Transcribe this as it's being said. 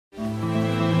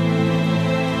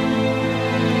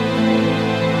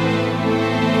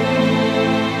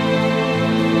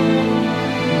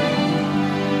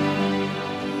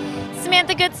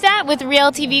with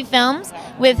Real TV Films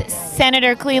with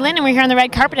Senator Cleland, and we're here on the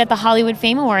red carpet at the Hollywood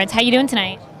Fame Awards. How you doing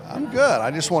tonight? I'm good.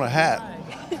 I just want a hat.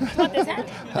 You want this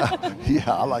hat? Yeah,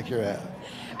 I like your hat.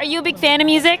 Are you a big fan of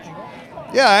music?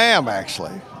 Yeah, I am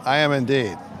actually. I am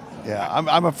indeed. Yeah,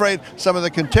 I'm afraid some of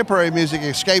the contemporary music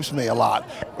escapes me a lot,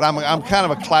 but I'm kind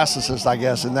of a classicist, I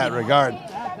guess, in that regard.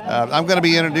 I'm going to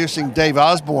be introducing Dave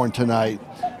Osborne tonight,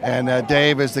 and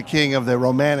Dave is the king of the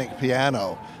romantic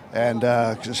piano, and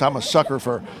because I'm a sucker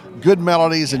for good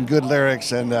melodies and good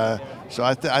lyrics, and so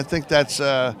I think that's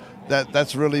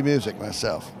really music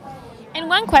myself. And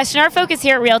one question, our focus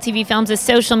here at Real TV Films is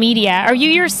social media. Are you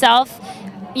yourself,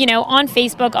 on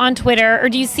Facebook, on Twitter, or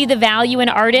do you see the value in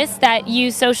artists that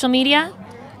use social media?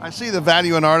 I see the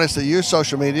value in artists that use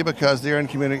social media because they're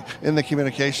in the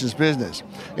communications business.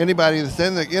 Anybody that's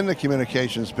in the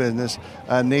communications business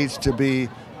needs to be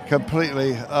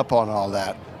completely up on all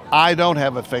that. I don't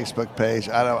have a Facebook page.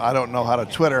 I don't know how to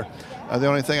Twitter. The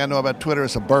only thing I know about Twitter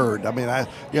is a bird. I mean,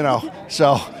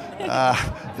 so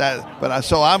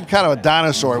I'm kind of a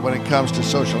dinosaur when it comes to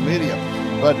social media.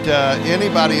 But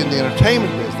anybody in the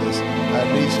entertainment business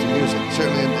needs to use it,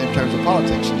 certainly in terms of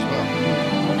politics as well.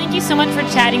 Thank you so much for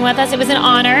chatting with us. It was an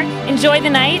honor. Enjoy the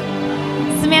night.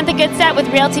 Samantha Goodstead with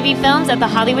Real TV Films at the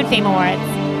Hollywood Fame Awards.